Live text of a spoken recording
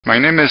My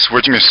name is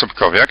Wojciech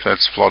Sobkowiak,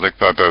 that's Wlodek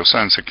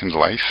Barbosa in Second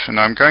Life, and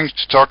I'm going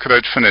to talk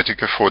about phonetic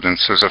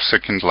affordances of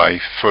Second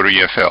Life for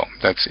EFL,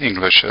 that's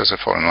English as a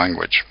foreign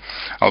language.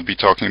 I'll be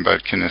talking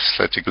about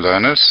kinesthetic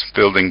learners,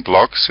 building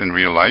blocks in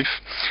real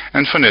life,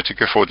 and phonetic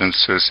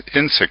affordances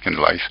in Second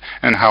Life,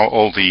 and how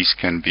all these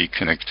can be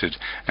connected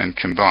and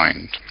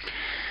combined.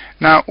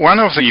 Now, one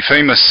of the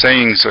famous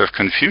sayings of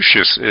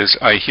Confucius is,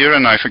 I hear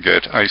and I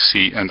forget, I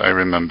see and I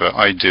remember,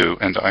 I do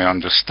and I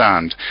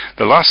understand.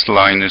 The last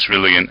line is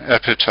really an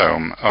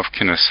epitome of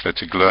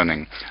kinesthetic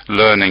learning,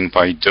 learning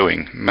by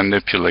doing,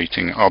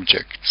 manipulating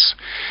objects.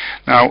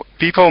 Now,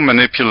 people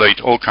manipulate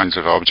all kinds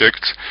of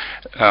objects.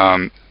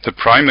 The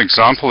prime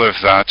example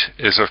of that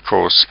is, of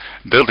course,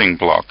 building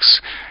blocks.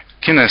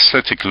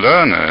 Kinesthetic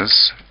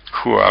learners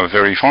who are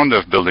very fond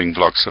of building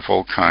blocks of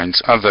all kinds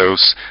are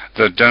those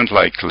that don't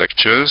like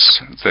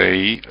lectures.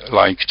 They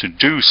like to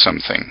do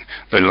something.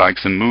 They like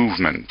the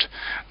movement.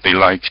 They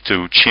like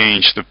to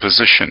change the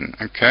position.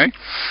 Okay?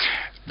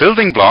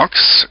 Building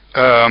blocks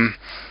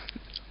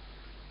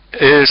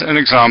is an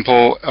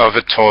example of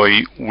a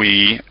toy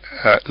we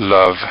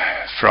love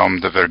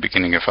from the very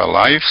beginning of our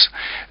lives.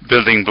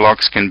 Building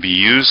blocks can be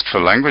used for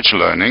language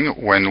learning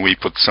when we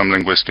put some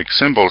linguistic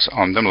symbols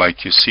on them,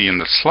 like you see in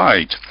the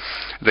slide.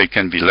 They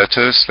can be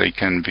letters, they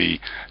can be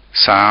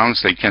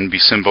sounds, they can be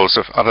symbols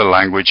of other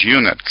language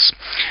units.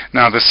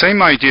 Now, the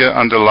same idea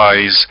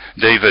underlies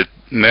David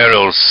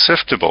Merrill's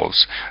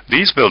siftables.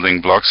 These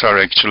building blocks are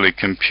actually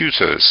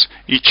computers.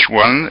 Each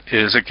one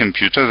is a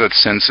computer that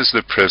senses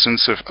the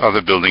presence of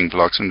other building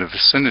blocks in the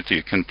vicinity.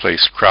 You can play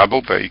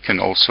Scrabble, but you can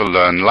also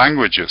learn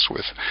languages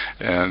with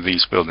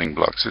these building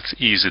blocks. It's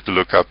easy to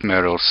look up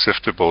Merrill's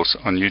siftables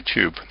on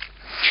YouTube.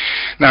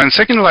 Now, in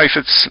Second Life,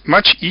 it's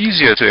much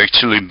easier to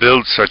actually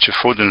build such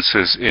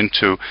affordances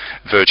into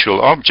virtual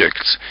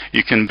objects.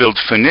 You can build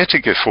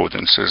phonetic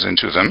affordances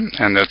into them,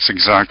 and that's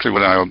exactly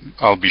what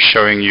I'll be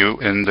showing you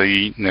in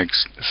the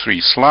next 3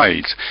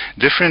 slides.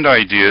 Different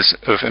ideas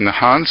of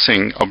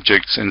enhancing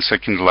objects in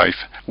Second Life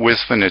with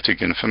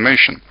phonetic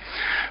information.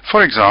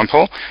 For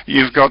example,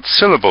 you've got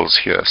syllables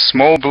here.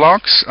 Small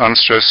blocks,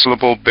 unstressed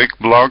syllable, big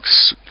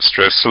blocks,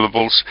 stressed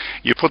syllables.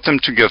 You put them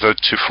together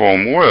to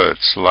form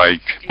words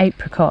like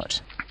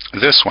apricot.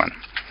 This one.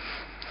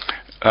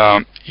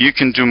 You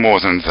can do more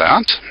than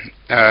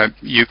that.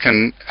 You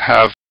can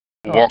have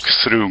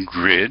walk-through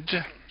grid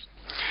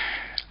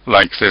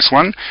like this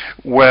one,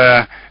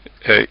 where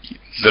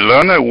the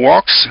learner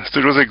walks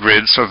through the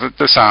grid so that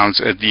the sounds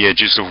at the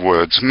edges of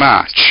words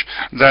match.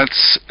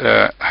 That's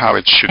how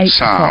it should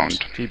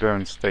sound.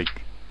 T-bone steak.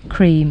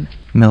 Cream.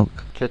 Milk.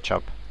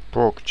 Ketchup.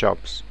 Pork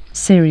chops.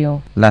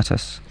 Cereal.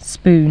 Lettuce.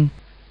 Spoon.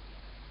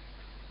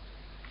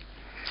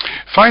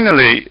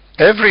 Finally,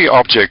 every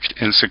object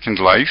in Second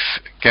Life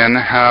can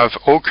have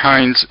all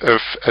kinds of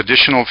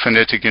additional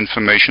phonetic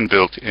information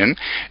built in,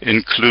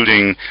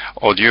 including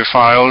audio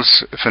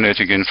files,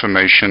 phonetic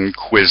information,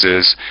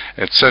 quizzes,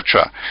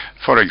 etc.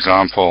 For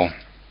example,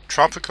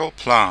 tropical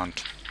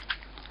plant,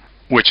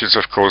 which is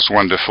of course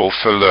wonderful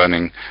for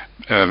learning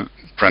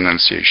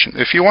pronunciation.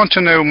 If you want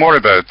to know more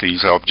about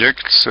these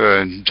objects,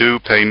 do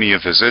pay me a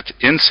visit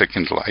in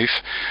Second Life.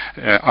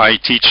 I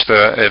teach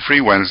there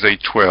every Wednesday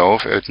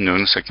 12 at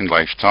noon Second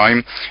Life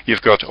time.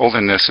 You've got all the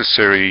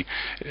necessary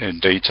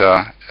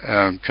data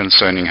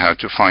concerning how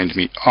to find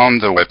me on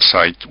the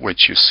website,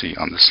 which you see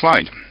on the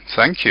slide.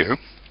 Thank you.